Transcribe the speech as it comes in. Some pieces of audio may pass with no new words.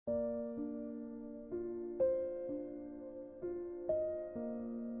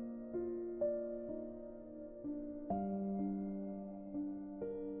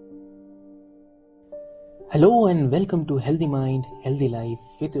Hello and welcome to Healthy Mind, Healthy Life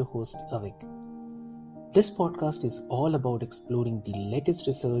with your host Avik. This podcast is all about exploring the latest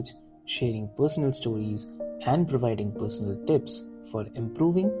research, sharing personal stories, and providing personal tips for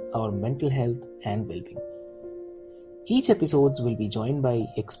improving our mental health and well-being. Each episode will be joined by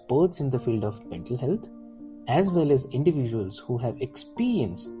experts in the field of mental health, as well as individuals who have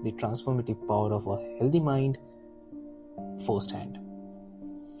experienced the transformative power of a healthy mind firsthand.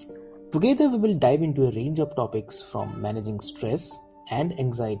 Together, we will dive into a range of topics from managing stress and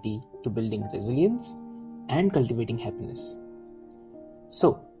anxiety to building resilience and cultivating happiness.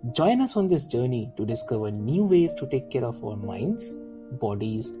 So, join us on this journey to discover new ways to take care of our minds,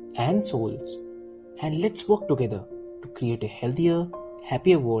 bodies, and souls. And let's work together to create a healthier,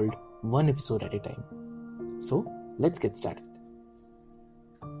 happier world, one episode at a time. So, let's get started.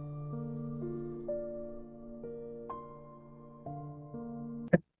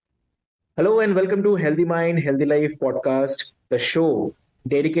 Hello and welcome to Healthy Mind, Healthy Life podcast, the show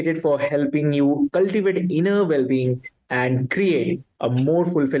dedicated for helping you cultivate inner well-being and create a more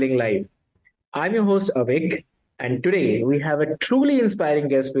fulfilling life. I'm your host Avik, and today we have a truly inspiring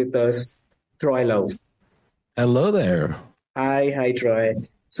guest with us, Troy Love. Hello there. Hi, Troy.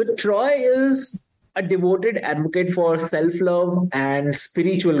 So Troy is a devoted advocate for self-love and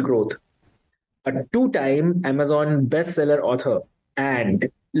spiritual growth, a two-time Amazon bestseller author, and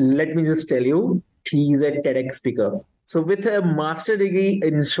let me just tell you, he's a TEDx speaker. So with a master degree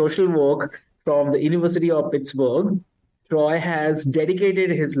in social work from the University of Pittsburgh, Troy has dedicated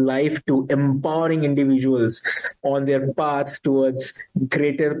his life to empowering individuals on their path towards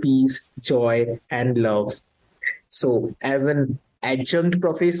greater peace, joy, and love. So as an adjunct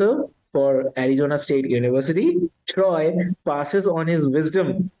professor for Arizona State University, Troy passes on his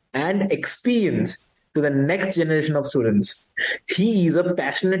wisdom and experience to the next generation of students. He is a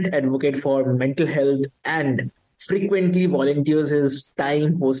passionate advocate for mental health and frequently volunteers his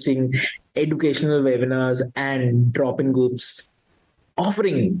time hosting educational webinars and drop-in groups,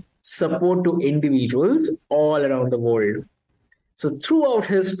 offering support to individuals all around the world. So throughout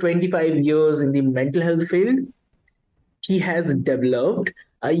his 25 years in the mental health field, he has developed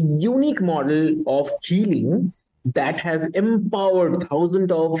a unique model of healing that has empowered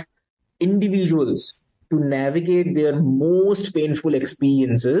thousands of individuals to navigate their most painful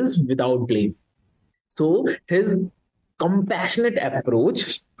experiences without blame. So his compassionate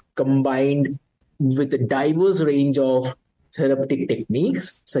approach combined with a diverse range of therapeutic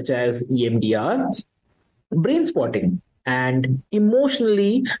techniques such as EMDR, brain spotting, and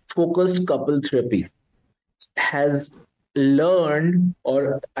emotionally focused couple therapy has learned,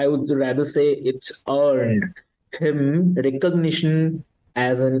 or I would rather say it's earned him recognition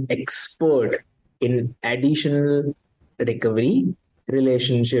as an expert in additional recovery,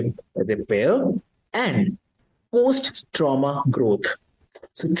 relationship repair, and post-trauma growth.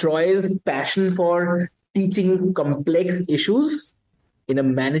 So Troy's passion for teaching complex issues in a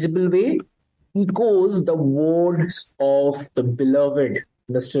manageable way echoes the words of the beloved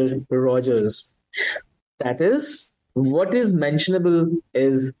Mr. Rogers. That is, what is mentionable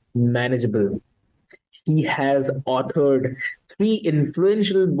is manageable. He has authored 3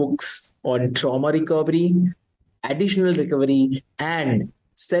 influential books on trauma recovery, additional recovery, and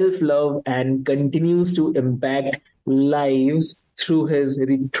self-love, and continues to impact lives through his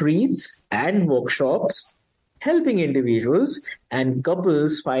retreats and workshops, helping individuals and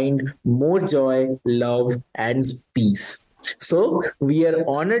couples find more joy, love, and peace. So we are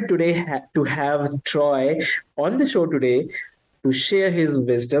honored today to have Troy on the show today to share his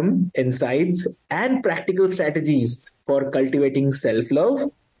wisdom, insights, and practical strategies for cultivating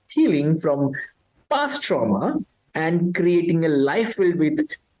self-love, healing from past trauma, and creating a life filled with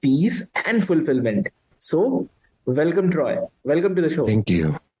peace and fulfillment. So, welcome, Troy. Welcome to the show. Thank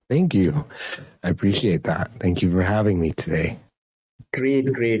you. I appreciate that. Thank you for having me today.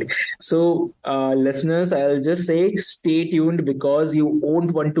 Great. So, listeners, I'll just say stay tuned because you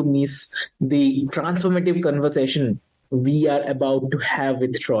won't want to miss the transformative conversation we are about to have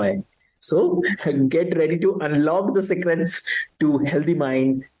with Troy. So get ready to unlock the secrets to healthy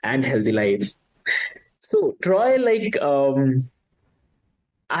mind and healthy life. So Troy,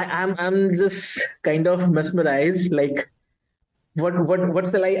 I'm just kind of mesmerized. Like, what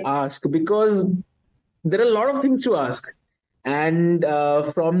shall I ask? Because there are a lot of things to ask, and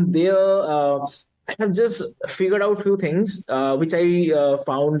from there, I have just figured out a few things which I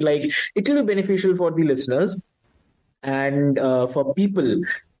found like it will be beneficial for the listeners and for people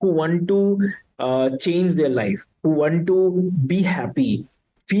who want to change their life, who want to be happy,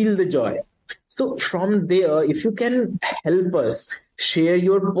 feel the joy. So from there, if you can help us share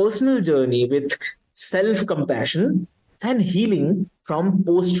your personal journey with self-compassion and healing from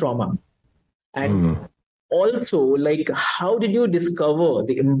post-trauma. And also, like, how did you discover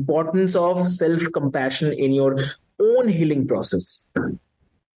the importance of self-compassion in your own healing process?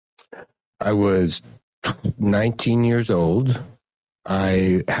 I was 19 years old.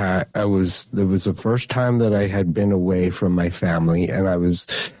 There was the first time that I had been away from my family, and I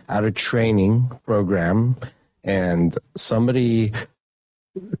was at a training program, and somebody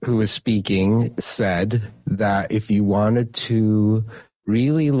who was speaking said that if you wanted to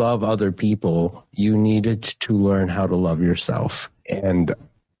really love other people, you needed to learn how to love yourself. And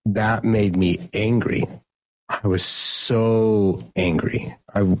that made me angry. I was so angry.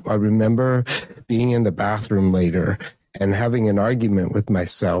 I remember being in the bathroom later and having an argument with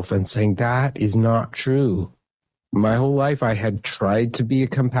myself and saying, that is not true. My whole life, I had tried to be a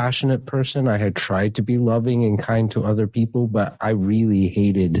compassionate person. I had tried to be loving and kind to other people, but I really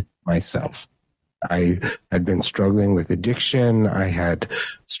hated myself. I had been struggling with addiction. I had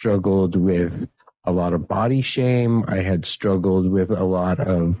struggled with a lot of body shame. I had struggled with a lot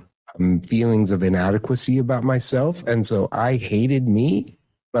of feelings of inadequacy about myself. And so I hated me,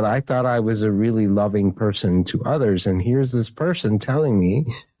 but I thought I was a really loving person to others. And here's this person telling me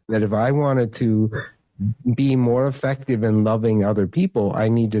that if I wanted to be more effective in loving other people, I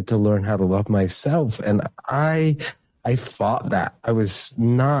needed to learn how to love myself. And I fought that. I was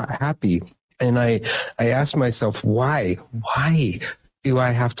not happy. And I asked myself, why do I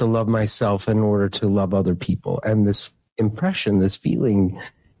have to love myself in order to love other people? And this impression, this feeling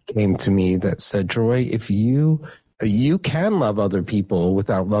came to me that said, Troy, if you can love other people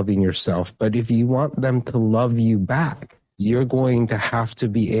without loving yourself, but if you want them to love you back, you're going to have to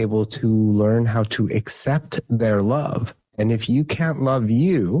be able to learn how to accept their love. And if you can't love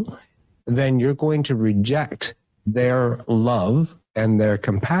you, then you're going to reject their love and their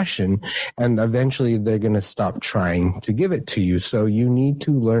compassion, and eventually they're going to stop trying to give it to you. So you need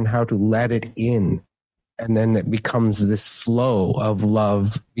to learn how to let it in. And then it becomes this flow of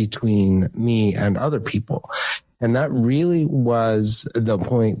love between me and other people. And that really was the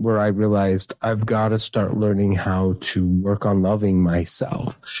point where I realized I've got to start learning how to work on loving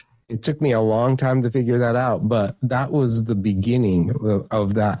myself. It took me a long time to figure that out, but that was the beginning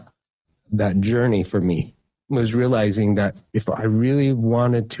of that journey for me, was realizing that if I really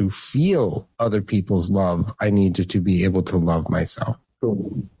wanted to feel other people's love, I needed to be able to love myself.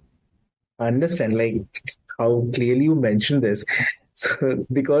 So, I understand, like, how clearly you mentioned this. So,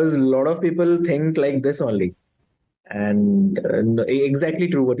 because a lot of people think like this only. And exactly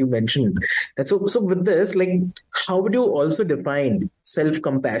true what you mentioned. And so with this, like, how would you also define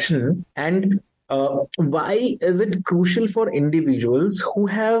self-compassion, and why is it crucial for individuals who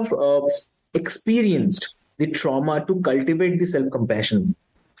have experienced the trauma to cultivate the self-compassion?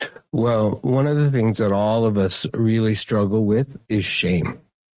 Well, one of the things that all of us really struggle with is shame.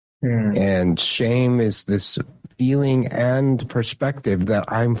 And shame is this feeling and perspective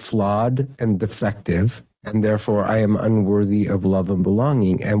that I'm flawed and defective, and therefore I am unworthy of love and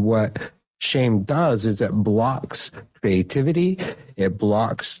belonging. And what shame does is it blocks creativity. It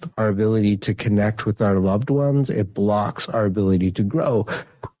blocks our ability to connect with our loved ones. It blocks our ability to grow.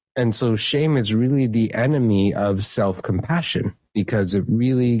 And so shame is really the enemy of self-compassion, because it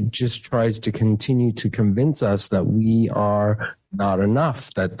really just tries to continue to convince us that we are not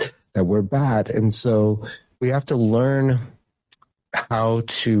enough, that we're bad. And so we have to learn how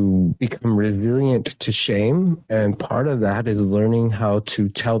to become resilient to shame. And part of that is learning how to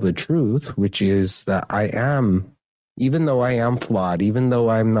tell the truth, which is that even though I am flawed, even though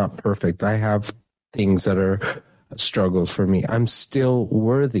I'm not perfect, I have things that are struggles for me. I'm still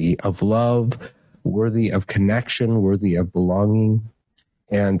worthy of love, worthy of connection, worthy of belonging.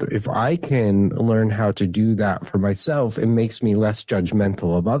 And if I can learn how to do that for myself, it makes me less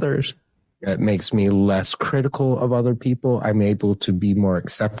judgmental of others. It makes me less critical of other people. I'm able to be more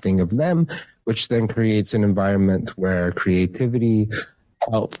accepting of them, which then creates an environment where creativity,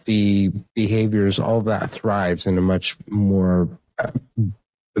 healthy behaviors, all that thrives in a much more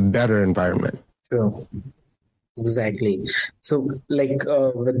better environment. Sure. Exactly. So, like,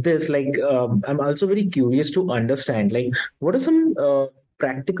 with this, like, I'm also very curious to understand, like, what are some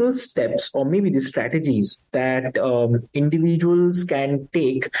practical steps or maybe the strategies that individuals can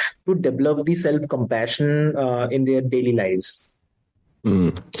take to develop the self-compassion in their daily lives?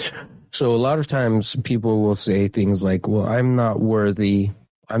 So a lot of times people will say things like, well, I'm not worthy,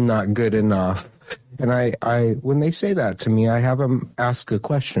 I'm not good enough. And I when they say that to me, I have them ask a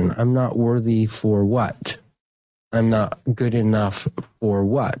question. I'm not worthy for what? I'm not good enough for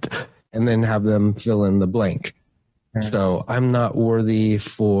what? And then have them fill in the blank. So I'm not worthy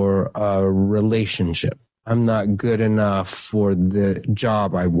for a relationship. I'm not good enough for the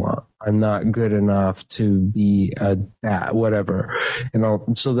job I want. I'm not good enough to be a dad, whatever.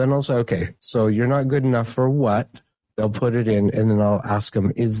 So then I'll say, okay, so you're not good enough for what? They'll put it in, and then I'll ask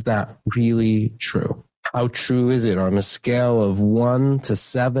them, is that really true? How true is it on a scale of 1 to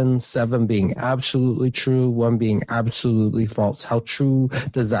 7, 7 being absolutely true, 1 being absolutely false? How true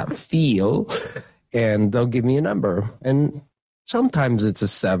does that feel? And they'll give me a number. And sometimes it's a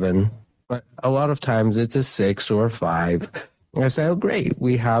 7, but a lot of times it's a 6 or a 5. And I say, oh, great,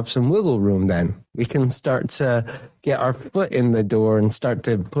 we have some wiggle room then. We can start to get our foot in the door and start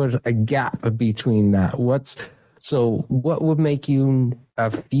to put a gap between that. So what would make you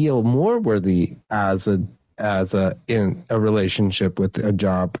feel more worthy in a relationship with a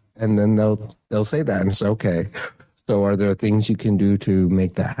job? And then they'll say that, and it's okay. So are there things you can do to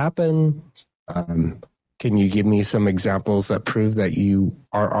make that happen? Can you give me some examples that prove that you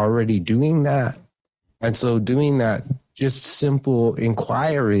are already doing that? And so doing that, just simple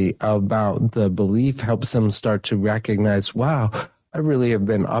inquiry about the belief helps them start to recognize, wow, I really have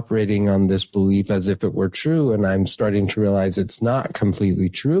been operating on this belief as if it were true, and I'm starting to realize it's not completely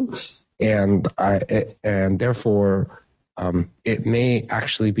true, and therefore it may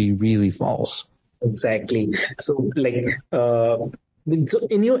actually be really false. Exactly. So, so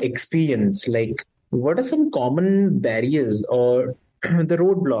in your experience, what are some common barriers or the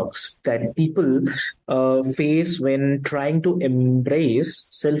roadblocks that people face when trying to embrace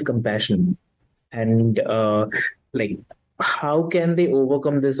self-compassion, and how can they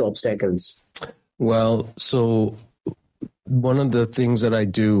overcome these obstacles? Well, so one of the things that I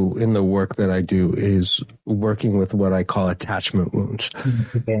do in the work that I do is working with what I call attachment wounds.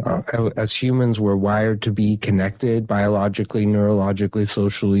 Okay. As humans, we're wired to be connected biologically, neurologically,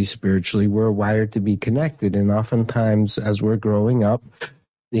 socially, spiritually. We're wired to be connected. And oftentimes, as we're growing up,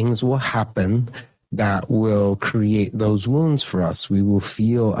 things will happen that will create those wounds for us. We will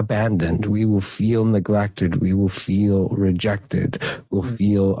feel abandoned. We will feel neglected. We will feel rejected. We'll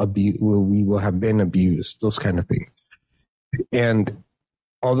feel we will have been abused, those kind of things. And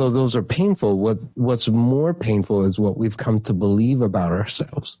although those are painful, what's more painful is what we've come to believe about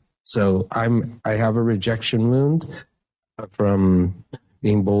ourselves. So I have a rejection wound from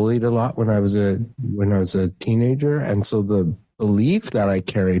being bullied a lot when I was a teenager, and so the belief that I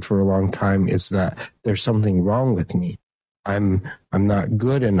carried for a long time is that there's something wrong with me. I'm not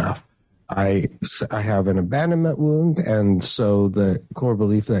good enough. I have an abandonment wound, and so the core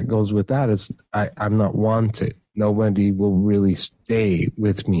belief that goes with that is I'm not wanted. Nobody will really stay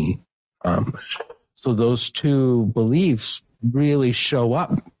with me. So those two beliefs really show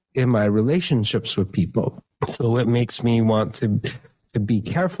up in my relationships with people. So it makes me want to be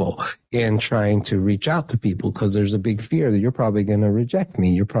careful in trying to reach out to people, because there's a big fear that you're probably going to reject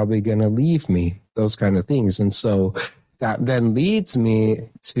me. You're probably going to leave me, those kind of things. And so that then leads me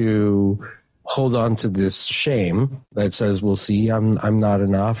to hold on to this shame that says, well, see, I'm not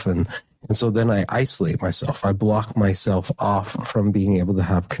enough. And so then I isolate myself. I block myself off from being able to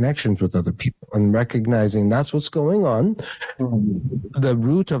have connections with other people, and recognizing that's what's going on. The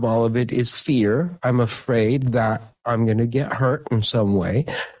root of all of it is fear. I'm afraid that I'm going to get hurt in some way.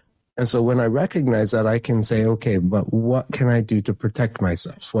 And so when I recognize that, I can say, okay, but what can I do to protect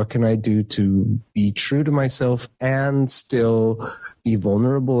myself? What can I do to be true to myself and still be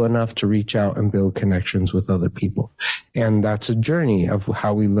vulnerable enough to reach out and build connections with other people? And that's a journey of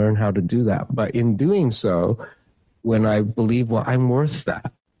how we learn how to do that. But in doing so, when I believe, well, I'm worth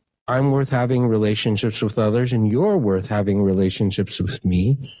that. I'm worth having relationships with others, and you're worth having relationships with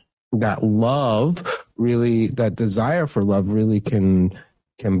me. That love really, that desire for love really can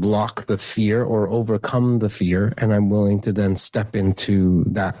block the fear or overcome the fear. And I'm willing to then step into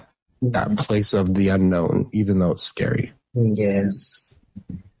that place of the unknown, even though it's scary. Yes.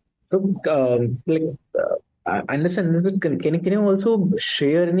 So, I understand this, but can you also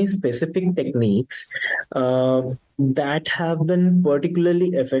share any specific techniques that have been particularly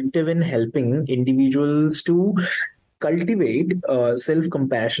effective in helping individuals to cultivate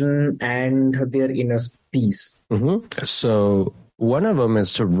self-compassion and their inner peace? Mm-hmm. So one of them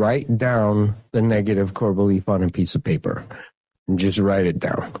is to write down the negative core belief on a piece of paper. And just write it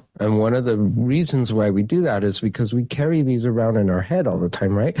down. And one of the reasons why we do that is because we carry these around in our head all the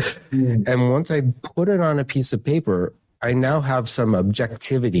time, right? And once I put it on a piece of paper, I now have some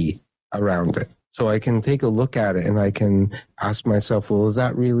objectivity around it. So I can take a look at it and I can ask myself, well, is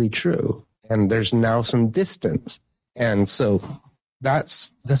that really true? And there's now some distance. And so that's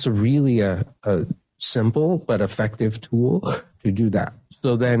a simple but effective tool to do that.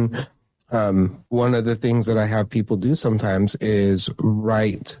 So then One of the things that I have people do sometimes is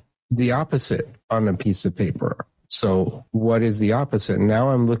write the opposite on a piece of paper. So what is the opposite? Now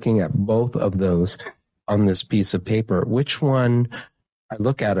I'm looking at both of those on this piece of paper. Which one, I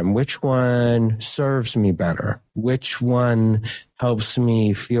look at them, which one serves me better? Which one helps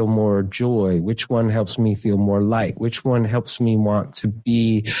me feel more joy? Which one helps me feel more light? Which one helps me want to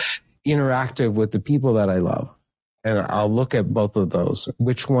be interactive with the people that I love? And I'll look at both of those.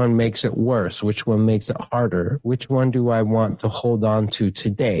 Which one makes it worse? Which one makes it harder? Which one do I want to hold on to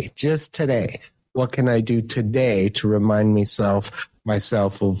today? Just today. What can I do today to remind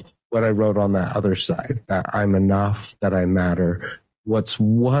myself of what I wrote on that other side, that I'm enough, that I matter? What's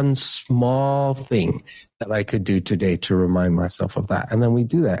one small thing that I could do today to remind myself of that? And then we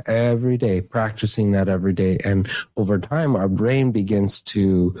do that every day, practicing that every day. And over time, our brain begins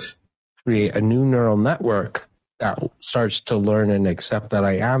to create a new neural network that starts to learn and accept that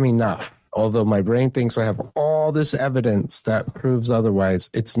I am enough. Although my brain thinks I have all this evidence that proves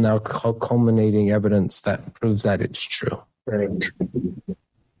otherwise, it's now culminating evidence that proves that it's true. Right.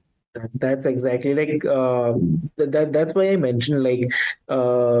 That's exactly like that's why I mentioned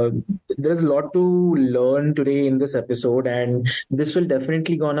there's a lot to learn today in this episode, and this will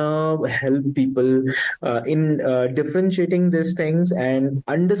definitely gonna help people in differentiating these things and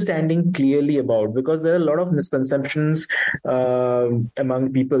understanding clearly about, because there are a lot of misconceptions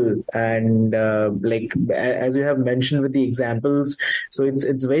among people, and as you have mentioned with the examples, so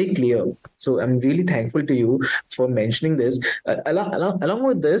it's very clear. So I'm really thankful to you for mentioning this. Along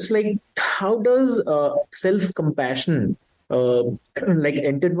with this, how does self-compassion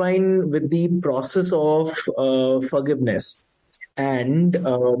intertwine with the process of forgiveness?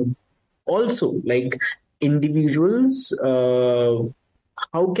 And also, individuals,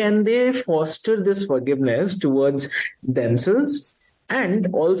 how can they foster this forgiveness towards themselves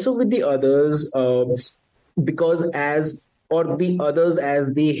and also with the others, because as or the others as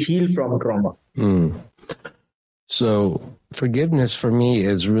they heal from trauma? So forgiveness for me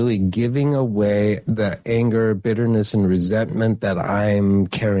is really giving away the anger, bitterness, and resentment that I'm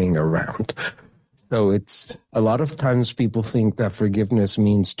carrying around. So it's a lot of times people think that forgiveness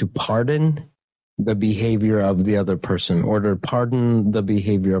means to pardon the behavior of the other person, or to pardon the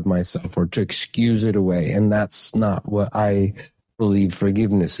behavior of myself, or to excuse it away. And that's not what I believe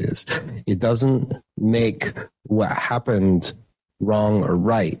forgiveness is. It doesn't make what happened wrong or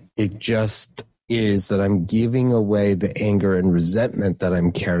right. It just is that I'm giving away the anger and resentment that I'm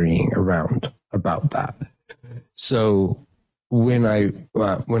carrying around about that. So when I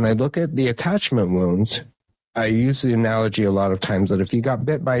look at the attachment wounds, I use the analogy a lot of times that if you got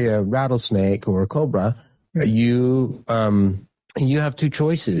bit by a rattlesnake or a cobra, you have two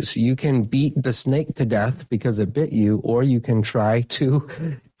choices. You can beat the snake to death because it bit you, or you can try to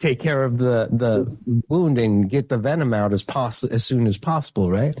take care of the wound and get the venom out as soon as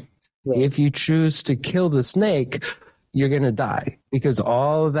possible, right? Yeah. If you choose to kill the snake, you're going to die, because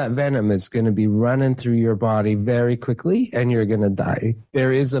all of that venom is going to be running through your body very quickly, and you're going to die.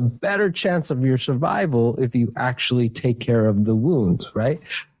 There is a better chance of your survival if you actually take care of the wound, right?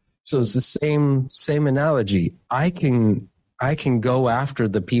 So it's the same analogy. I can go after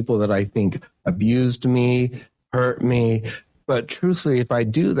the people that I think abused me, hurt me, but truthfully, if I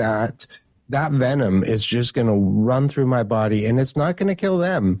do that, that venom is just going to run through my body, and it's not going to kill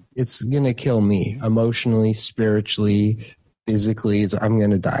them. It's going to kill me emotionally, spiritually, physically. I'm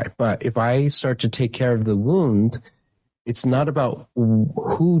going to die. But if I start to take care of the wound, it's not about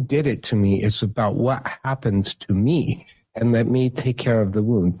who did it to me. It's about what happened to me, and let me take care of the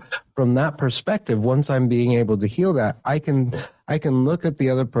wound. From that perspective, once I'm being able to heal that, I can look at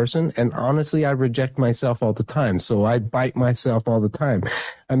the other person, and honestly, I reject myself all the time. So I bite myself all the time.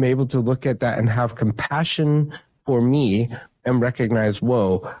 I'm able to look at that and have compassion for me and recognize,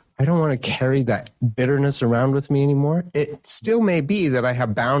 whoa, I don't want to carry that bitterness around with me anymore. It still may be that I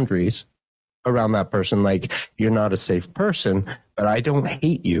have boundaries around that person. Like, you're not a safe person, but I don't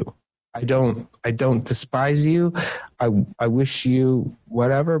hate you. I don't despise you. I wish you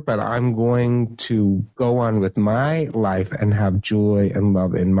whatever, but I'm going to go on with my life and have joy and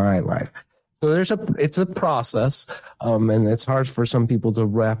love in my life. So it's a process, and it's hard for some people to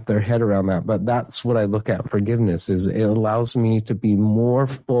wrap their head around that. But that's what I look at forgiveness is. It allows me to be more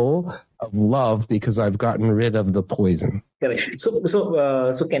full of love because I've gotten rid of the poison. Correct. So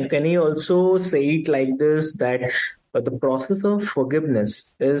can you also say it like this, that the process of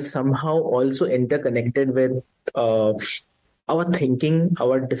forgiveness is somehow also interconnected with our thinking,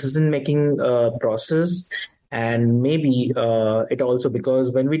 our decision-making process, and maybe it also,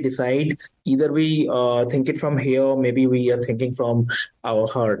 because when we decide, either we think it from here, maybe we are thinking from our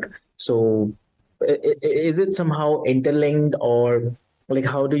heart. So is it somehow interlinked, or like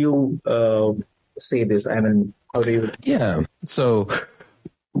how do you say this? I mean, how do you? Yeah. So,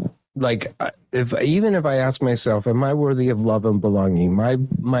 like, if I ask myself, am I worthy of love and belonging? My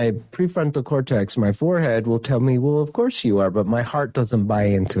prefrontal cortex, my forehead will tell me, well, of course you are, but my heart doesn't buy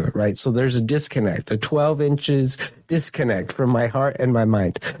into it, right? So there's a disconnect, a 12 inches disconnect from my heart and my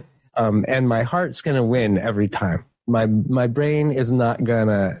mind. And my heart's going to win every time. My brain is not going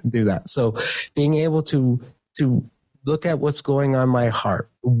to do that. So being able to look at what's going on in my heart,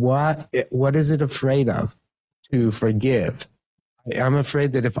 what is it afraid of? To forgive. I'm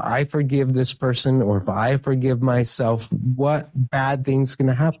afraid that if I forgive this person or if I forgive myself, what bad thing's going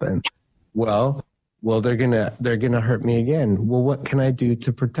to happen? Well, they're gonna hurt me again. Well, what can I do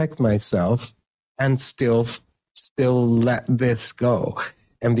to protect myself and still let this go?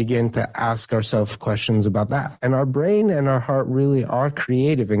 And begin to ask ourselves questions about that. And our brain and our heart really are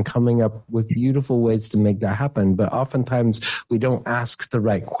creative in coming up with beautiful ways to make that happen. But oftentimes we don't ask the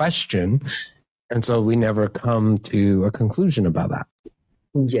right question. And so we never come to a conclusion about that.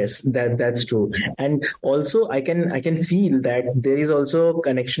 Yes, that's true. And also I can feel that there is also a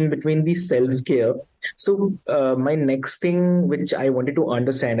connection between the self-care. So my next thing which I wanted to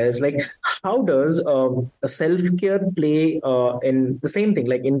understand is like, how does a self-care play in the same thing,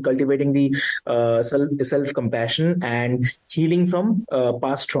 like in cultivating the self-compassion and healing from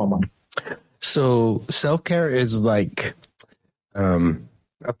past trauma? So self-care is like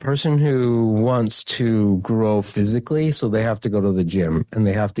a person who wants to grow physically, so they have to go to the gym and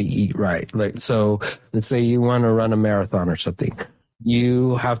they have to eat right. Like, so let's say you want to run a marathon or something.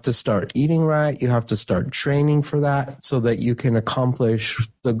 You have to start eating right. You have to start training for that so that you can accomplish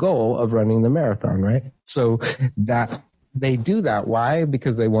the goal of running the marathon, right? So that they do that. Why?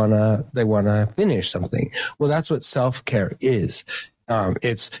 Because they want to finish something. Well, that's what self-care is.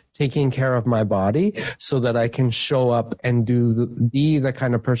 It's taking care of my body so that I can show up and be the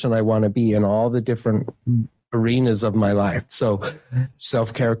kind of person I want to be in all the different arenas of my life. So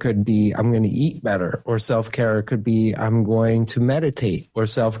self-care could be I'm going to eat better, or self-care could be I'm going to meditate, or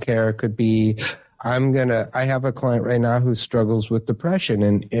self-care could be I have a client right now who struggles with depression,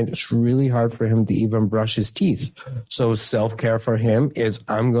 and it's really hard for him to even brush his teeth. So self-care for him is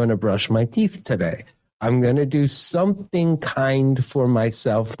I'm going to brush my teeth today. I'm going to do something kind for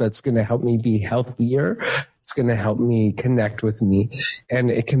myself that's going to help me be healthier. It's going to help me connect with me.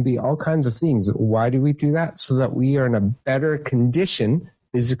 And it can be all kinds of things. Why do we do that? So that we are in a better condition,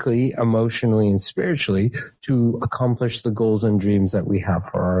 physically, emotionally, and spiritually, to accomplish the goals and dreams that we have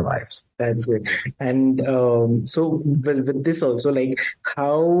for our lives. That's good. And so with this also, like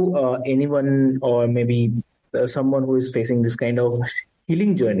how anyone or maybe someone who is facing this kind of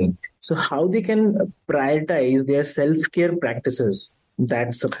healing journey, so how they can prioritize their self-care practices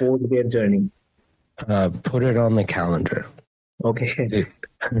that support their journey? Put it on the calendar. Okay.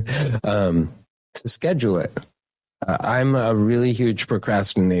 To schedule it. I'm a really huge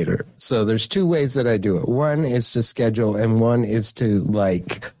procrastinator. So there's two ways that I do it. One is to schedule, and one is to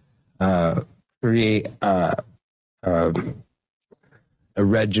create a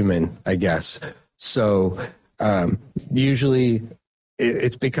regimen, I guess. So usually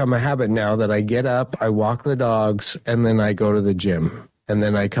it's become a habit now that I get up, I walk the dogs, and then I go to the gym. And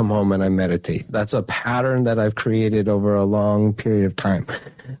then I come home and I meditate. That's a pattern that I've created over a long period of time.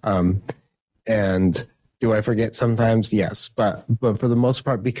 And do I forget sometimes? Yes. But for the most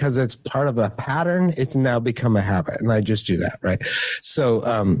part, because it's part of a pattern, it's now become a habit. And I just do that, right?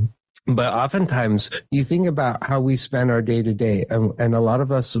 So, but oftentimes you think about how we spend our day to day, and a lot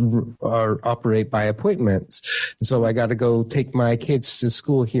of us operate by appointments. So I got to go take my kids to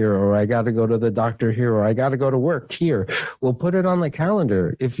school here, or I got to go to the doctor here, or I got to go to work here. Well, put it on the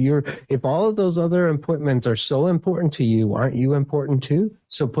calendar. If all of those other appointments are so important to you, aren't you important too?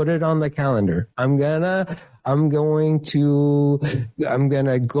 So put it on the calendar. I'm gonna go to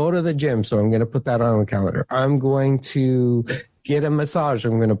the gym. So I'm going to put that on the calendar. I'm going to get a massage.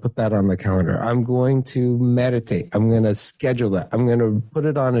 I'm going to put that on the calendar. I'm going to meditate. I'm going to schedule it. I'm going to put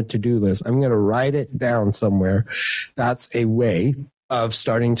it on a to-do list. I'm going to write it down somewhere. That's a way of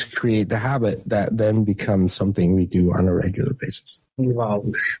starting to create the habit that then becomes something we do on a regular basis. Wow.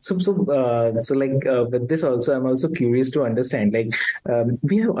 So with this also, I'm also curious to understand, like,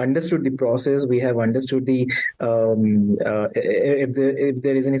 we have understood the process, we have understood the, if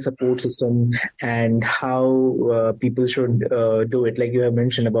there is any support system and how people should do it. Like you have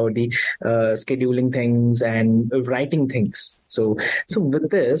mentioned about the scheduling things and writing things. So with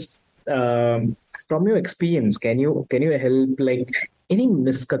this, from your experience, can you help like any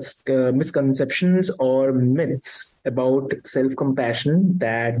misconceptions or myths about self-compassion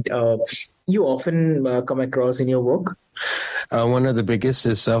that you often come across in your work? One of the biggest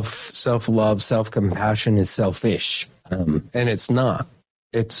is self-love, self-compassion is selfish. And it's not.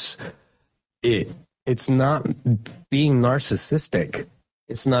 It's not being narcissistic.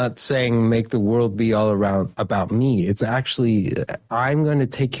 It's not saying make the world be all around about me. It's actually, I'm going to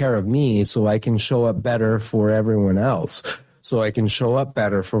take care of me so I can show up better for everyone else. So I can show up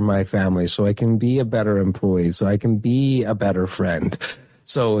better for my family. So I can be a better employee. So I can be a better friend.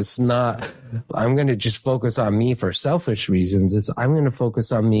 So it's not, I'm going to just focus on me for selfish reasons. It's, I'm going to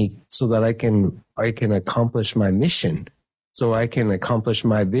focus on me so that I can accomplish my mission. So I can accomplish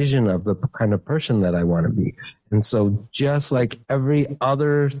my vision of the kind of person that I want to be. And so just like every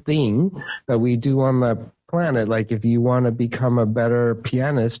other thing that we do on the planet, like if you want to become a better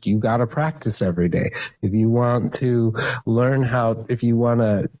pianist, you got to practice every day. If you want to learn if you want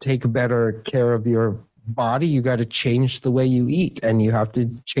to take better care of your body, you got to change the way you eat, and you have to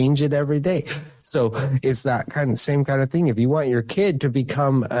change it every day. So it's that same kind of thing. If you want your kid to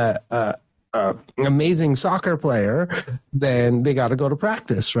become an amazing soccer player, then they got to go to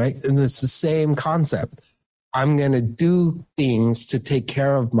practice, right? And it's the same concept. I'm going to do things to take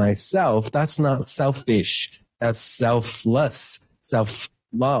care of myself. That's not selfish. That's selfless,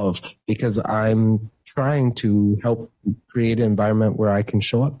 self-love, because I'm trying to help create an environment where I can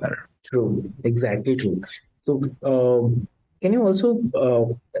show up better. True, exactly true. So, can you also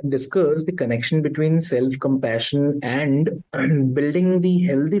discuss the connection between self-compassion and building the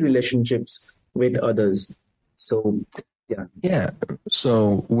healthy relationships with others? So, yeah. Yeah.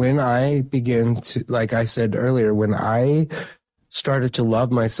 So when I began to, like I said earlier, when I started to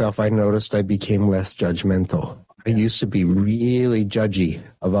love myself, I noticed I became less judgmental. I used to be really judgy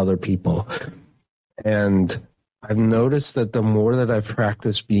of other people. And I've noticed that the more that I've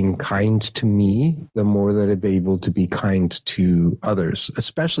practiced being kind to me, the more that I'm able to be kind to others,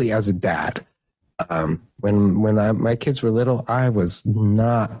 especially as a dad. When my kids were little, I was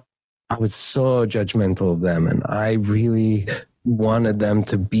so judgmental of them, and I really wanted them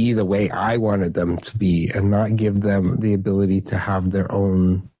to be the way I wanted them to be and not give them the ability to have their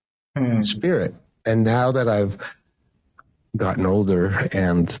own spirit. And now that I've gotten older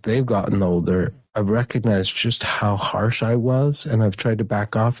and they've gotten older, I've recognized just how harsh I was, and I've tried to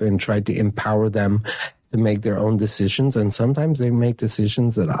back off and tried to empower them to make their own decisions. And sometimes they make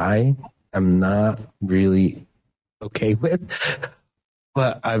decisions that I am not really okay with.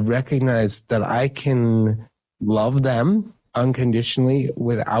 But I recognize that I can love them unconditionally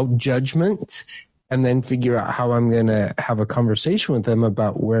without judgment, and then figure out how I'm going to have a conversation with them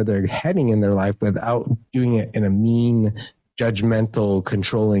about where they're heading in their life without doing it in a mean, judgmental,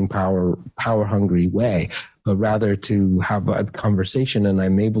 controlling, power hungry way, but rather to have a conversation. And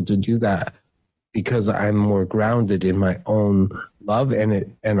I'm able to do that because I'm more grounded in my own love, and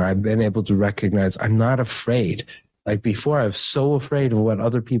I've been able to recognize I'm not afraid. Like before, I was so afraid of what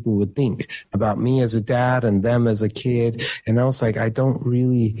other people would think about me as a dad and them as a kid. And I was like, I don't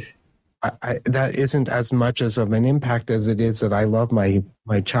really, that isn't as much as of an impact as it is that I love my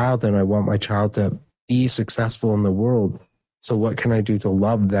child, and I want my child to be successful in the world. So what can I do to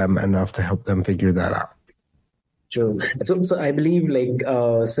love them enough to help them figure that out? True. So I believe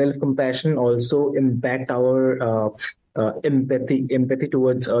self-compassion also impact our empathy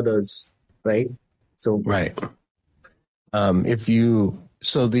towards others, right? So right.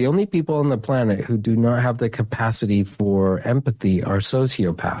 So the only people on the planet who do not have the capacity for empathy are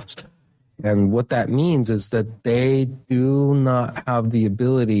sociopaths. And what that means is that they do not have the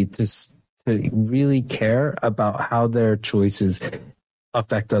ability to really care about how their choices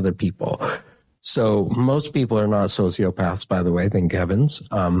affect other people. So most people are not sociopaths, by the way, thank heavens.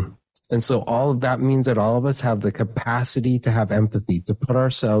 And so all of that means that all of us have the capacity to have empathy, to put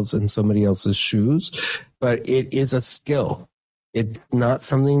ourselves in somebody else's shoes. But it is a skill. It's not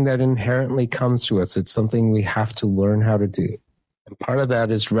something that inherently comes to us. It's something we have to learn how to do. And part of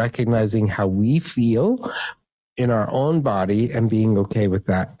that is recognizing how we feel in our own body and being okay with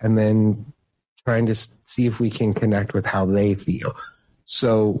that. And then trying to see if we can connect with how they feel.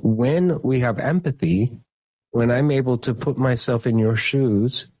 So when we have empathy, when I'm able to put myself in your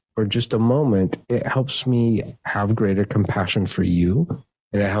shoes for just a moment, it helps me have greater compassion for you.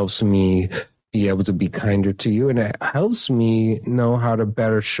 And it helps me be able to be kinder to you. And it helps me know how to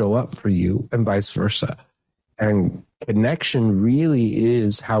better show up for you, and vice versa. And connection really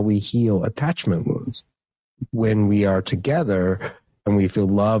is how we heal attachment wounds. When we are together and we feel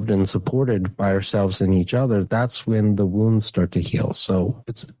loved and supported by ourselves and each other, that's when the wounds start to heal. So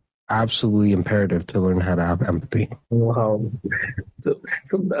absolutely imperative to learn how to have empathy. Wow.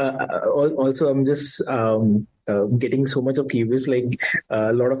 Also, I'm just getting so much of curious. Like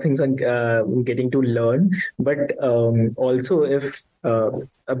a lot of things I'm getting to learn, but also if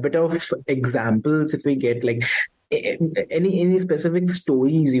a bit of examples, if we get like any specific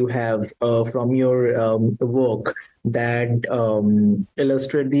stories you have from your work that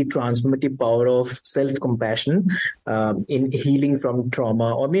illustrate the transformative power of self compassion in healing from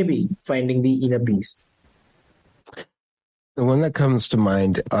trauma, or maybe finding the inner peace. The one that comes to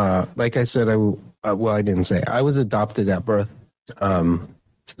mind, like I said, I didn't say I was adopted at birth,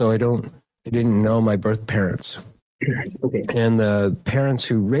 so I didn't know my birth parents. Okay. And the parents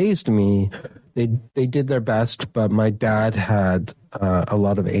who raised me, they did their best, but my dad had a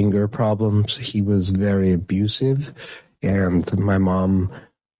lot of anger problems. He was very abusive, and my mom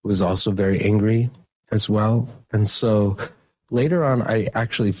was also very angry as well. And so later on, I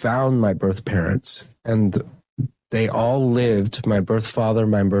actually found my birth parents, and they all lived, my birth father,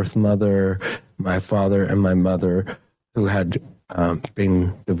 my birth mother, my father, and my mother, who had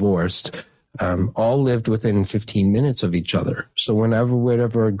been divorced, all lived within 15 minutes of each other. So whenever we'd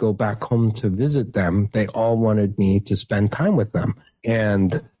ever go back home to visit them, they all wanted me to spend time with them.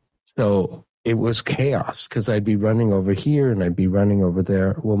 And so it was chaos because I'd be running over here and I'd be running over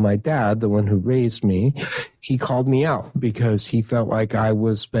there. Well, my dad, the one who raised me, he called me out because he felt like I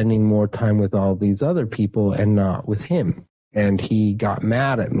was spending more time with all these other people and not with him. And he got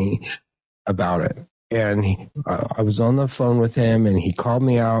mad at me about it. And I was on the phone with him and he called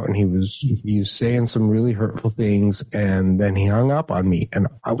me out and he was saying some really hurtful things. And then he hung up on me and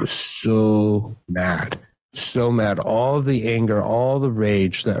I was so mad. So mad, all the anger, all the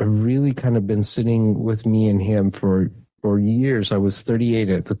rage that had really kind of been sitting with me and him for years. I was 38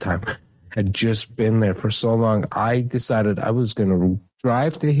 at the time, had just been there for so long. I decided I was going to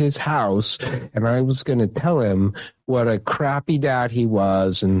drive to his house and I was going to tell him what a crappy dad he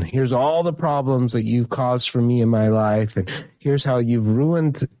was. And here's all the problems that you've caused for me in my life. And here's how you've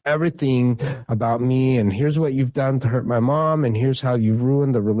ruined everything about me. And here's what you've done to hurt my mom. And here's how you've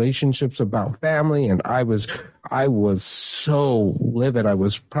ruined the relationships about family. And I was so livid. I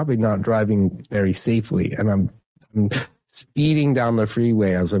was probably not driving very safely. And I'm speeding down the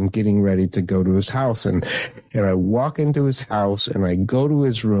freeway as I'm getting ready to go to his house. And I walk into his house and I go to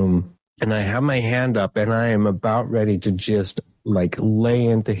his room and I have my hand up and I am about ready to just like lay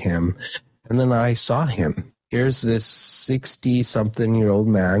into him. And then I saw him. Here's this 60-something-year-old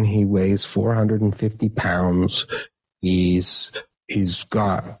man. He weighs 450 pounds. He's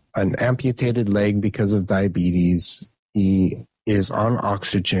got an amputated leg because of diabetes. He is on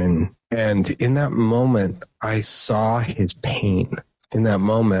oxygen. And in that moment, I saw his pain. In that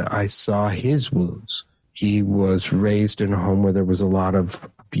moment, I saw his wounds. He was raised in a home where there was a lot of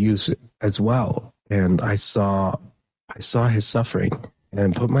abuse as well. And I saw his suffering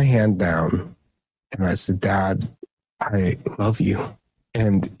and put my hand down. And I said, Dad, I love you.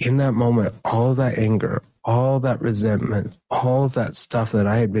 And in that moment, all that anger, all that resentment, all of that stuff that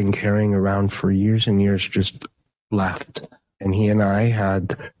I had been carrying around for years and years just left. And he and I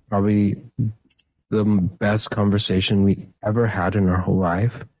had probably the best conversation we ever had in our whole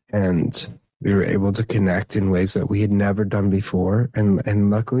life. And we were able to connect in ways that we had never done before.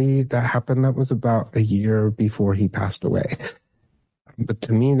 And luckily that happened. That was about a year before he passed away. But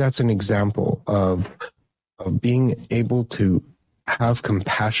to me, that's an example of being able to have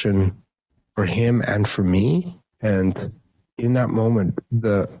compassion for him and for me. And in that moment,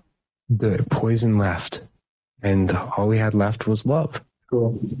 the poison left. And all we had left was love.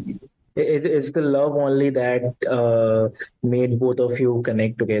 Cool. It's the love only that made both of you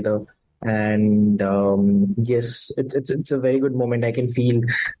connect together. And yes, it's a very good moment. I can feel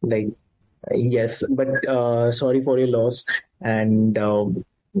like yes, but sorry for your loss. And so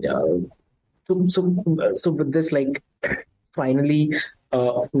with this, like finally,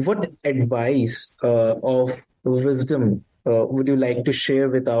 what advice of wisdom would you like to share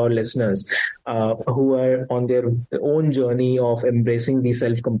with our listeners who are on their own journey of embracing the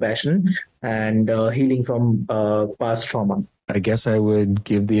self-compassion and healing from past trauma? I guess I would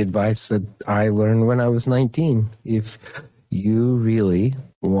give the advice that I learned when I was 19. If you really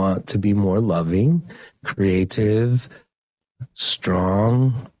want to be more loving, creative,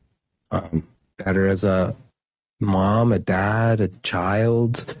 strong, better as a mom, a dad, a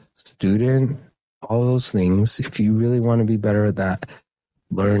child, student, all those things, if you really want to be better at that,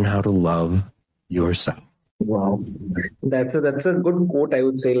 learn how to love yourself. Wow. That's a good quote, I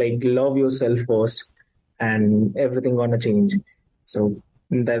would say, like love yourself first and everything gonna change. So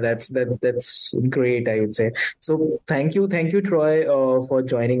That's great, I would say. So thank you, Troy, for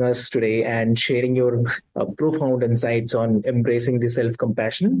joining us today and sharing your profound insights on embracing the self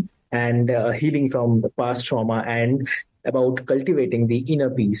compassion and healing from the past trauma and about cultivating the inner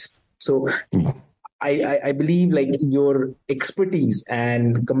peace. So I believe like your expertise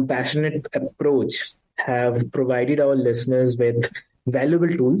and compassionate approach have provided our listeners with valuable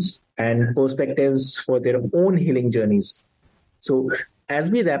tools and perspectives for their own healing journeys. So, as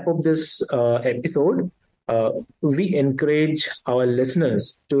we wrap up this episode, we encourage our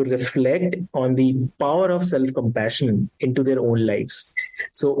listeners to reflect on the power of self compassion into their own lives.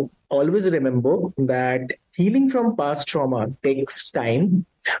 So, always remember that healing from past trauma takes time,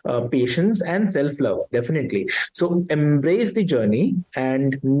 patience, and self love, definitely. So, embrace the journey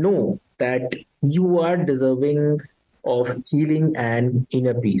and know that you are deserving of healing and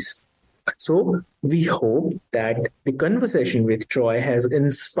inner peace. So, we hope that the conversation with Troy has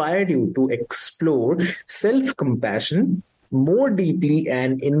inspired you to explore self compassion more deeply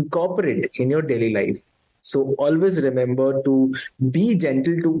and incorporate it in your daily life. So, always remember to be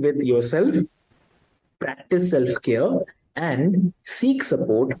gentle with yourself, practice self care, and seek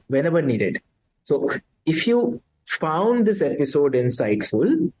support whenever needed. So, if you found this episode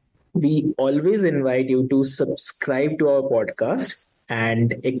insightful, we always invite you to subscribe to our podcast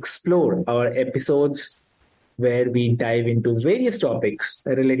and explore our episodes where we dive into various topics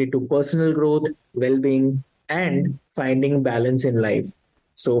related to personal growth, well being, and finding balance in life.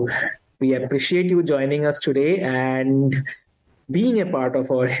 So, we appreciate you joining us today and being a part of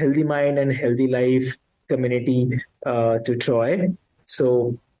our Healthy Mind and Healthy Life community to Troy.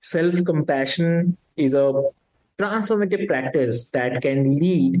 So, self compassion is a transformative practice that can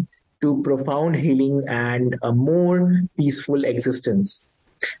lead to profound healing and a more peaceful existence.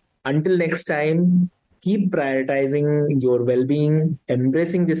 Until next time, keep prioritizing your well being,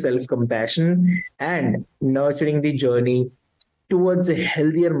 embracing the self compassion, and nurturing the journey towards a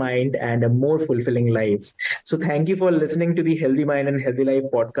healthier mind and a more fulfilling life. So, thank you for listening to the Healthy Mind and Healthy Life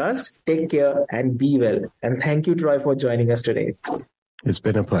podcast. Take care and be well. And thank you, Troy, for joining us today. It's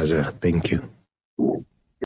been a pleasure. Thank you.